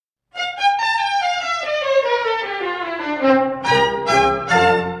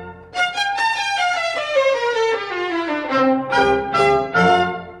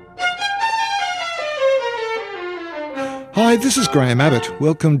this is Graham Abbott.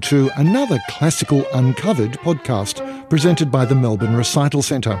 Welcome to another Classical Uncovered podcast presented by the Melbourne Recital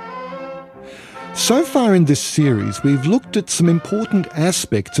Centre. So far in this series, we've looked at some important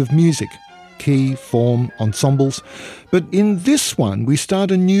aspects of music, key, form, ensembles, but in this one we start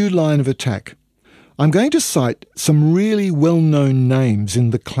a new line of attack. I'm going to cite some really well-known names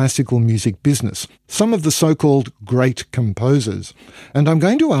in the classical music business, some of the so-called great composers, and I'm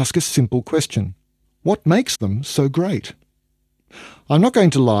going to ask a simple question. What makes them so great? I'm not going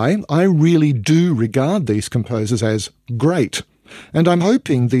to lie, I really do regard these composers as great, and I'm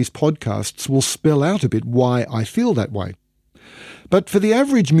hoping these podcasts will spell out a bit why I feel that way. But for the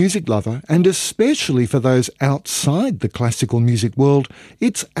average music lover, and especially for those outside the classical music world,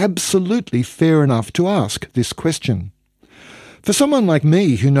 it's absolutely fair enough to ask this question. For someone like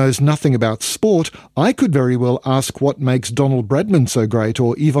me who knows nothing about sport, I could very well ask what makes Donald Bradman so great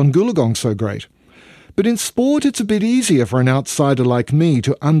or Yvonne Goolagong so great. But in sport, it's a bit easier for an outsider like me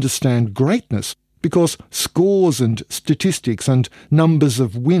to understand greatness, because scores and statistics and numbers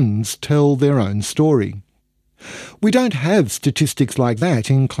of wins tell their own story. We don't have statistics like that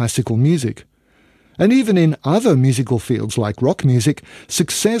in classical music. And even in other musical fields like rock music,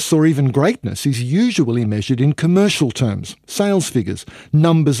 success or even greatness is usually measured in commercial terms, sales figures,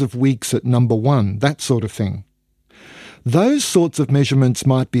 numbers of weeks at number one, that sort of thing. Those sorts of measurements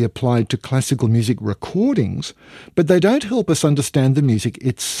might be applied to classical music recordings, but they don't help us understand the music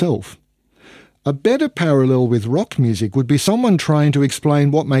itself. A better parallel with rock music would be someone trying to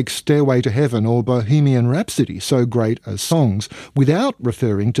explain what makes Stairway to Heaven or Bohemian Rhapsody so great as songs without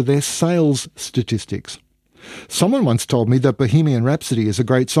referring to their sales statistics. Someone once told me that Bohemian Rhapsody is a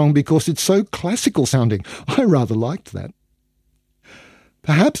great song because it's so classical sounding. I rather liked that.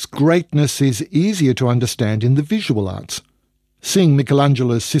 Perhaps greatness is easier to understand in the visual arts. Seeing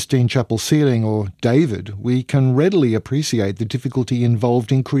Michelangelo's Sistine Chapel ceiling or David, we can readily appreciate the difficulty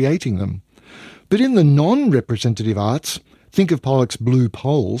involved in creating them. But in the non-representative arts, think of Pollock's Blue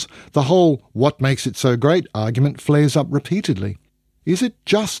Poles, the whole what makes it so great argument flares up repeatedly. Is it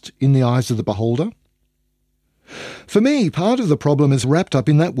just in the eyes of the beholder? For me, part of the problem is wrapped up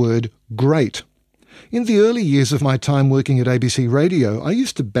in that word, great. In the early years of my time working at ABC Radio, I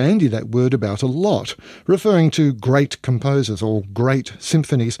used to bandy that word about a lot, referring to great composers or great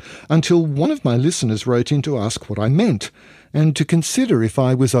symphonies, until one of my listeners wrote in to ask what I meant, and to consider if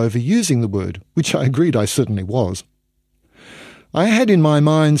I was overusing the word, which I agreed I certainly was. I had in my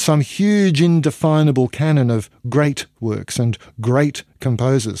mind some huge indefinable canon of great works and great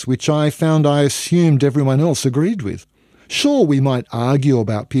composers, which I found I assumed everyone else agreed with. Sure, we might argue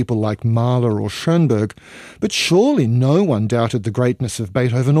about people like Mahler or Schoenberg, but surely no one doubted the greatness of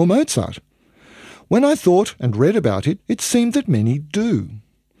Beethoven or Mozart. When I thought and read about it, it seemed that many do.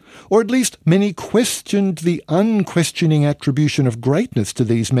 Or at least many questioned the unquestioning attribution of greatness to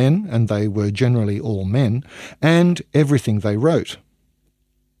these men, and they were generally all men, and everything they wrote.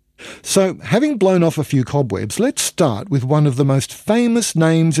 So, having blown off a few cobwebs, let's start with one of the most famous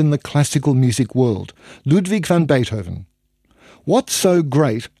names in the classical music world, Ludwig van Beethoven. What's so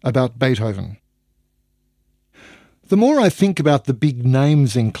great about Beethoven? The more I think about the big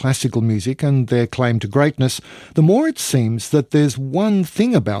names in classical music and their claim to greatness, the more it seems that there's one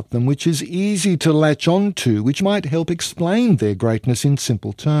thing about them which is easy to latch on to, which might help explain their greatness in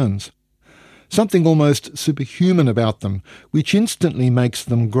simple terms. Something almost superhuman about them, which instantly makes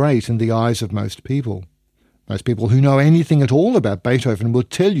them great in the eyes of most people. Most people who know anything at all about Beethoven will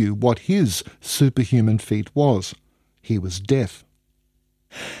tell you what his superhuman feat was. He was deaf.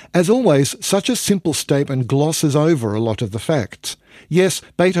 As always, such a simple statement glosses over a lot of the facts. Yes,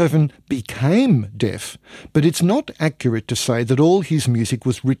 Beethoven became deaf, but it's not accurate to say that all his music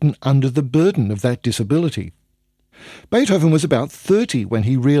was written under the burden of that disability. Beethoven was about 30 when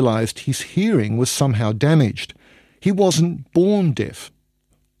he realised his hearing was somehow damaged. He wasn't born deaf.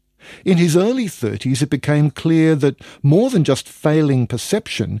 In his early 30s, it became clear that more than just failing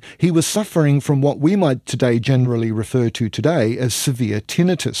perception, he was suffering from what we might today generally refer to today as severe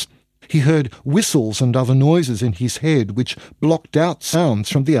tinnitus. He heard whistles and other noises in his head which blocked out sounds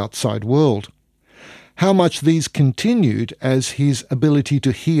from the outside world. How much these continued as his ability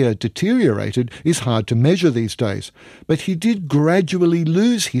to hear deteriorated is hard to measure these days, but he did gradually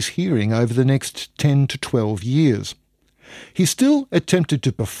lose his hearing over the next 10 to 12 years. He still attempted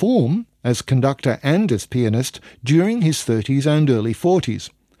to perform as conductor and as pianist during his 30s and early 40s.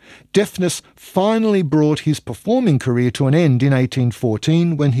 Deafness finally brought his performing career to an end in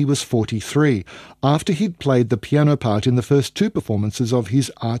 1814 when he was 43, after he'd played the piano part in the first two performances of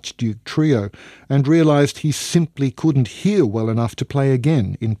his Archduke Trio and realised he simply couldn't hear well enough to play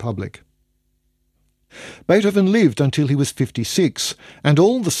again in public. Beethoven lived until he was 56, and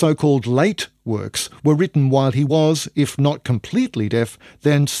all the so-called late works were written while he was, if not completely deaf,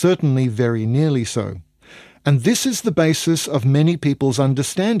 then certainly very nearly so. And this is the basis of many people's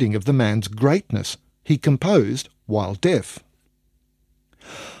understanding of the man's greatness. He composed while deaf.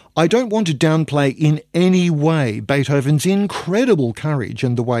 I don't want to downplay in any way Beethoven's incredible courage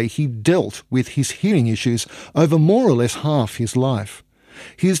and the way he dealt with his hearing issues over more or less half his life.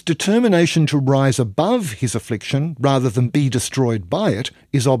 His determination to rise above his affliction rather than be destroyed by it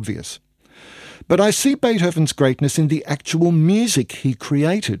is obvious. But I see Beethoven's greatness in the actual music he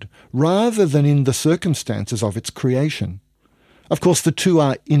created, rather than in the circumstances of its creation. Of course, the two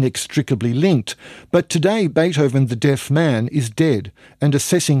are inextricably linked, but today Beethoven the deaf man is dead, and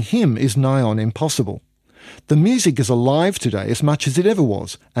assessing him is nigh on impossible. The music is alive today as much as it ever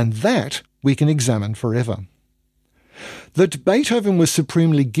was, and that we can examine forever. That Beethoven was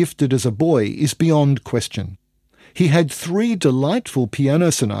supremely gifted as a boy is beyond question. He had 3 delightful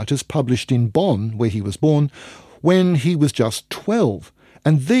piano sonatas published in Bonn, where he was born, when he was just 12,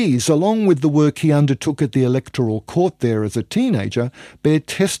 and these, along with the work he undertook at the electoral court there as a teenager, bear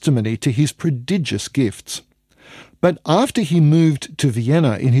testimony to his prodigious gifts. But after he moved to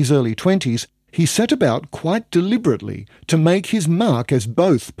Vienna in his early 20s, he set about quite deliberately to make his mark as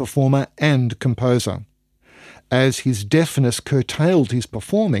both performer and composer. As his deafness curtailed his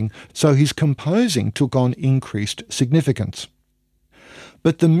performing, so his composing took on increased significance.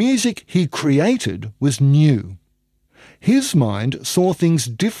 But the music he created was new. His mind saw things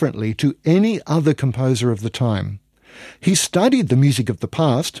differently to any other composer of the time. He studied the music of the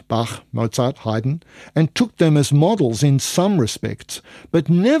past, Bach, Mozart, Haydn, and took them as models in some respects, but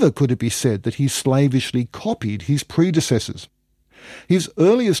never could it be said that he slavishly copied his predecessors. His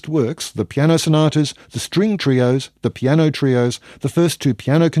earliest works, the piano sonatas, the string trios, the piano trios, the first 2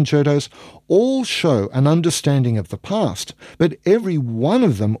 piano concertos, all show an understanding of the past, but every one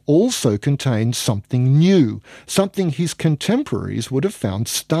of them also contains something new, something his contemporaries would have found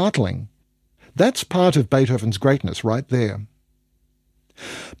startling. That's part of Beethoven's greatness right there.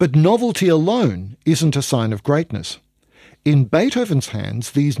 But novelty alone isn't a sign of greatness. In Beethoven's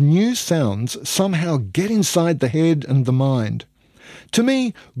hands, these new sounds somehow get inside the head and the mind. To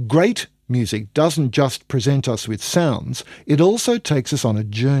me, great music doesn't just present us with sounds, it also takes us on a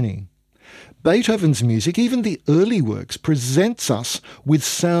journey. Beethoven's music, even the early works, presents us with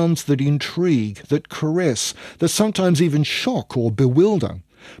sounds that intrigue, that caress, that sometimes even shock or bewilder.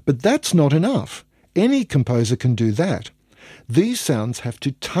 But that's not enough. Any composer can do that. These sounds have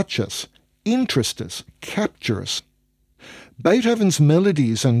to touch us, interest us, capture us. Beethoven's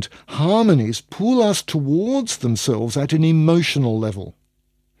melodies and harmonies pull us towards themselves at an emotional level.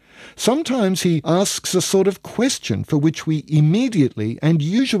 Sometimes he asks a sort of question for which we immediately and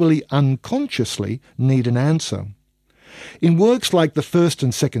usually unconsciously need an answer. In works like the First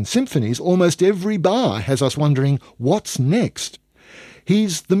and Second Symphonies, almost every bar has us wondering, what's next?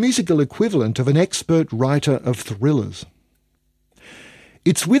 He's the musical equivalent of an expert writer of thrillers.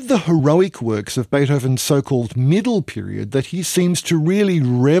 It's with the heroic works of Beethoven's so-called middle period that he seems to really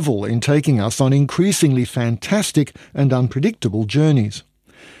revel in taking us on increasingly fantastic and unpredictable journeys.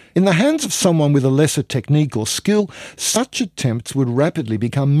 In the hands of someone with a lesser technique or skill, such attempts would rapidly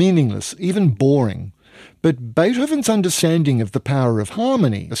become meaningless, even boring. But Beethoven's understanding of the power of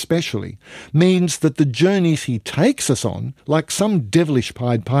harmony, especially, means that the journeys he takes us on, like some devilish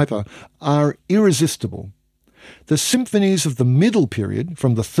Pied Piper, are irresistible. The symphonies of the middle period,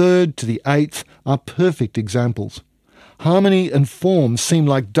 from the 3rd to the 8th, are perfect examples. Harmony and form seem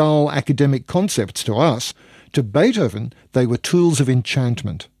like dull academic concepts to us. To Beethoven, they were tools of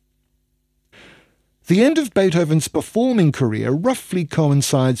enchantment. The end of Beethoven's performing career roughly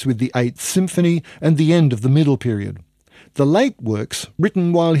coincides with the 8th Symphony and the end of the middle period. The late works,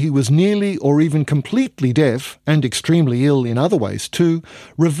 written while he was nearly or even completely deaf, and extremely ill in other ways too,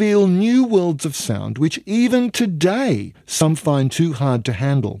 reveal new worlds of sound which even today some find too hard to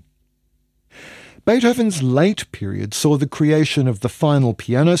handle. Beethoven's late period saw the creation of the final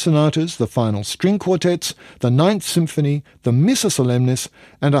piano sonatas, the final string quartets, the Ninth Symphony, the Missa Solemnis,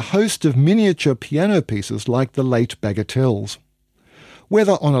 and a host of miniature piano pieces like the late bagatelles.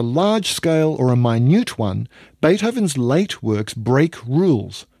 Whether on a large scale or a minute one, Beethoven's late works break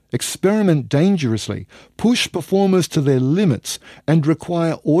rules, experiment dangerously, push performers to their limits, and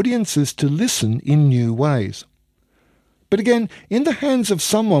require audiences to listen in new ways. But again, in the hands of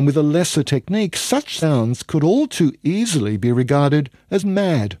someone with a lesser technique, such sounds could all too easily be regarded as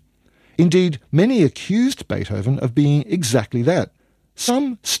mad. Indeed, many accused Beethoven of being exactly that.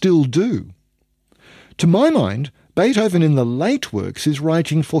 Some still do. To my mind, Beethoven in the late works is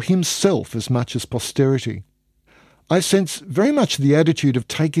writing for himself as much as posterity. I sense very much the attitude of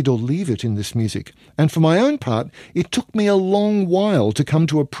take it or leave it in this music, and for my own part, it took me a long while to come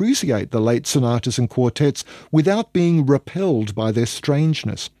to appreciate the late sonatas and quartets without being repelled by their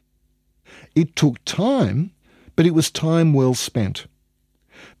strangeness. It took time, but it was time well spent.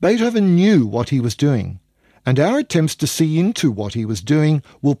 Beethoven knew what he was doing, and our attempts to see into what he was doing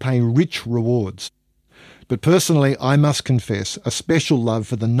will pay rich rewards. But personally, I must confess a special love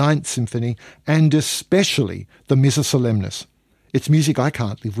for the Ninth Symphony and especially the Missa Solemnis. It's music I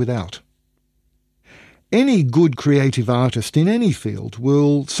can't live without. Any good creative artist in any field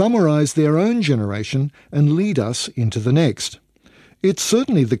will summarise their own generation and lead us into the next. It's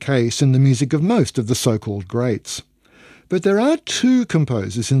certainly the case in the music of most of the so-called greats. But there are two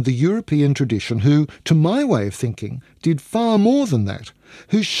composers in the European tradition who, to my way of thinking, did far more than that,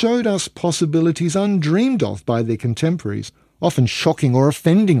 who showed us possibilities undreamed of by their contemporaries, often shocking or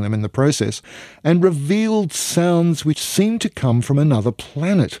offending them in the process, and revealed sounds which seem to come from another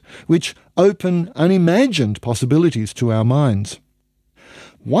planet, which open unimagined possibilities to our minds.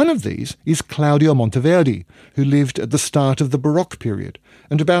 One of these is Claudio Monteverdi, who lived at the start of the Baroque period,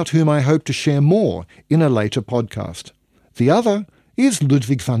 and about whom I hope to share more in a later podcast. The other is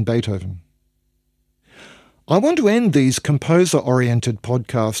Ludwig van Beethoven. I want to end these composer-oriented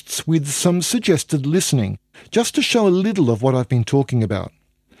podcasts with some suggested listening, just to show a little of what I've been talking about.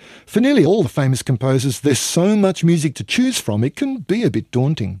 For nearly all the famous composers, there's so much music to choose from, it can be a bit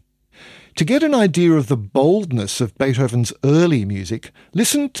daunting. To get an idea of the boldness of Beethoven's early music,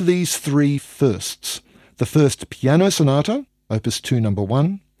 listen to these three firsts. The first piano sonata, Opus 2, number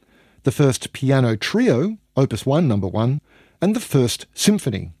 1, the first piano trio, Opus 1, number 1, and the first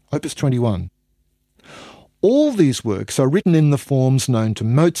symphony, Opus 21. All these works are written in the forms known to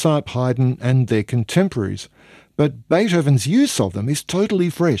Mozart, Haydn, and their contemporaries, but Beethoven's use of them is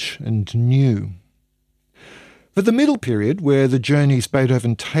totally fresh and new. For the middle period, where the journeys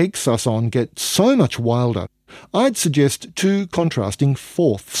Beethoven takes us on get so much wilder, I'd suggest two contrasting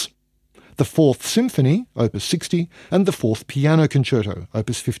fourths. The Fourth Symphony, Opus 60, and the Fourth Piano Concerto,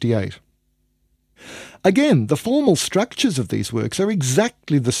 Opus 58. Again, the formal structures of these works are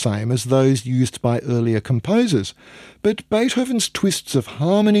exactly the same as those used by earlier composers, but Beethoven's twists of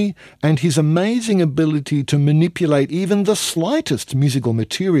harmony and his amazing ability to manipulate even the slightest musical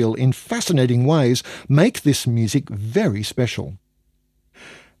material in fascinating ways make this music very special.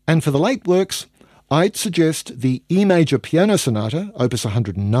 And for the late works, I'd suggest the E major piano sonata, Opus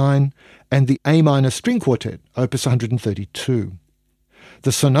 109, and the A minor string quartet, Opus 132.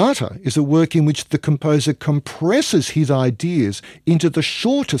 The sonata is a work in which the composer compresses his ideas into the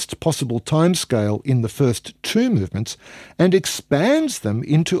shortest possible timescale in the first two movements and expands them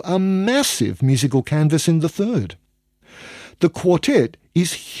into a massive musical canvas in the third. The quartet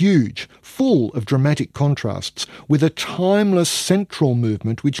is huge, full of dramatic contrasts, with a timeless central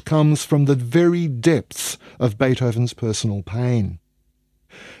movement which comes from the very depths of Beethoven's personal pain.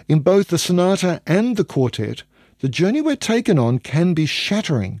 In both the sonata and the quartet, the journey we're taken on can be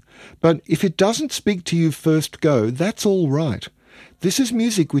shattering, but if it doesn't speak to you first go, that's all right. This is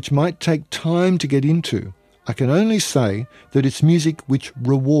music which might take time to get into. I can only say that it's music which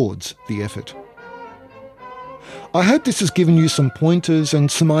rewards the effort. I hope this has given you some pointers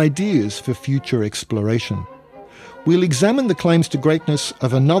and some ideas for future exploration. We'll examine the claims to greatness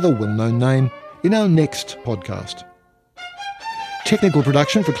of another well-known name in our next podcast. Technical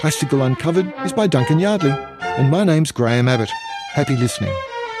production for Classical Uncovered is by Duncan Yardley, and my name's Graham Abbott. Happy listening.